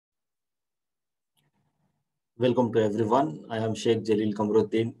Welcome to everyone. I am Sheikh JALIL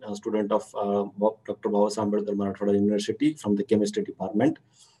KAMARODDIN, a student of Dr. Ambedkar Marathwada University from the Chemistry Department.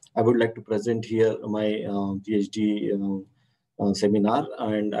 I would like to present here my PhD seminar,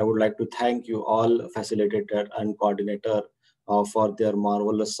 and I would like to thank you all, facilitator and coordinator, for their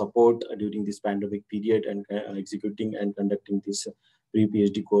marvelous support during this pandemic period and executing and conducting this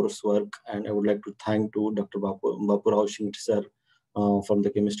pre-PhD coursework. And I would like to thank to Dr. Bapurao Singh sir from the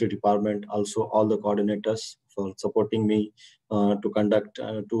chemistry department, also all the coordinators for supporting me to conduct,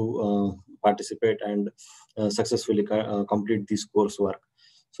 participate and successfully complete this coursework.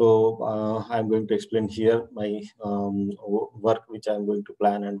 So I'm going to explain here my work which I'm going to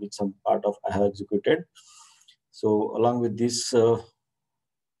plan and which some part of I have executed. So along with this,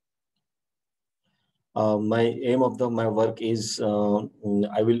 my aim of my work is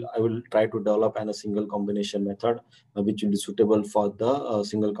I will try to develop a single combination method which will be suitable for the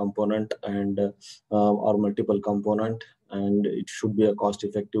single component and or multiple component, and it should be a cost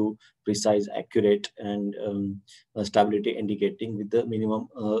effective, precise, accurate and stability indicating with the minimum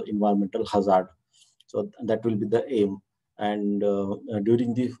environmental hazard. So that will be the aim. And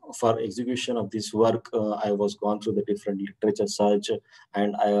during for execution of this work, I was gone through the different literature search,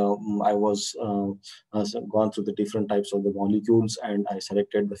 and I was gone through the different types of the molecules, and I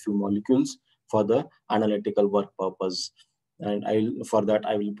selected the few molecules for the analytical work purpose. And for that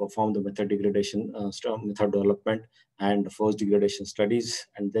I will perform the method degradation, method development and force degradation studies,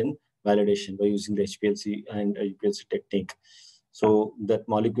 and then validation by using the HPLC and UPLC technique. So that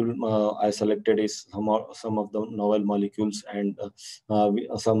molecule I selected is some of the novel molecules, and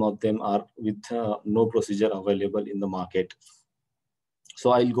some of them are with no procedure available in the market.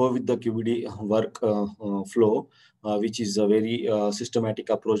 So I'll go with the QBD work flow, which is a very systematic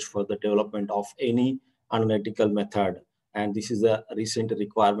approach for the development of any analytical method. And this is a recent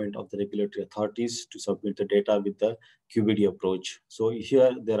requirement of the regulatory authorities to submit the data with the QBD approach. So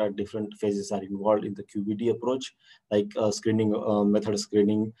here there are different phases are involved in the QBD approach, like screening, method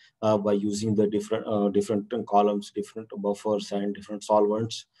screening by using the different columns, different buffers and different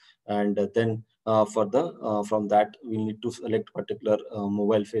solvents. And then from that we need to select particular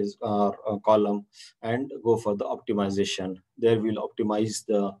mobile phase or column and go for the optimization. There we'll optimize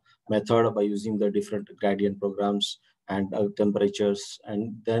the method by using the different gradient programs and temperatures,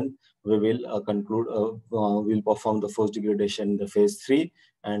 and then we will conclude, we'll perform the force degradation in the phase 3,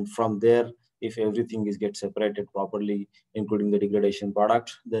 and from there if everything is get separated properly including the degradation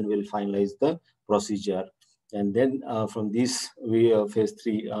product, then we'll finalize the procedure. And then from this we phase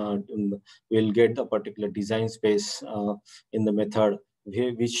 3 we'll get a particular design space in the method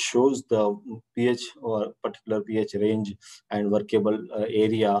which shows the pH or particular pH range and workable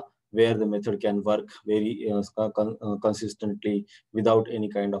area where the method can work very consistently without any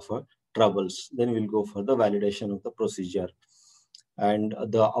kind of troubles. Then we'll go for the validation of the procedure. And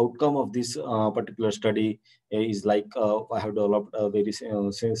the outcome of this particular study is like I have developed a very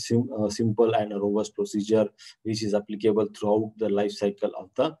simple and a robust procedure which is applicable throughout the life cycle of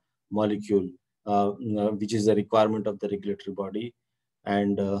the molecule, which is the requirement of the regulatory body.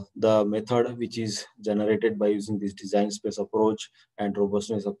 And the method which is generated by using this design space approach and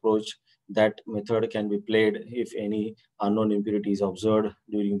robustness approach, that method can be played if any unknown impurity is observed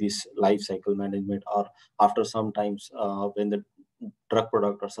during this life cycle management or after some times when the drug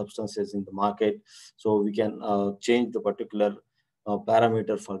product or substances in the market. So we can change the particular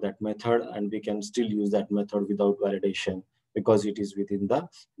parameter for that method, and we can still use that method without validation because it is within the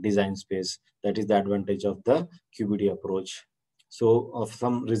design space. That is the advantage of the QBD approach. So of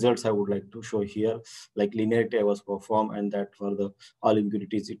some results I would like to show here, like linearity was performed, and that for the all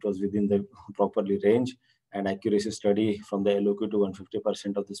impurities it was within the properly range, and accuracy study from the LOQ to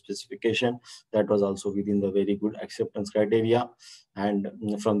 150% of the specification, that was also within the very good acceptance criteria. And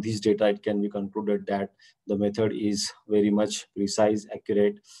from this data it can be concluded that the method is very much precise,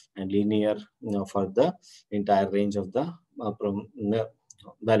 accurate and linear for the entire range of the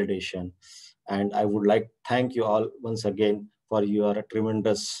validation. And I would like to thank you all once again for your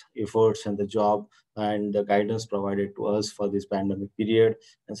tremendous efforts and the job and the guidance provided to us for this pandemic period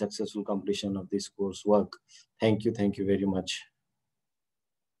and successful completion of this coursework. Thank you very much.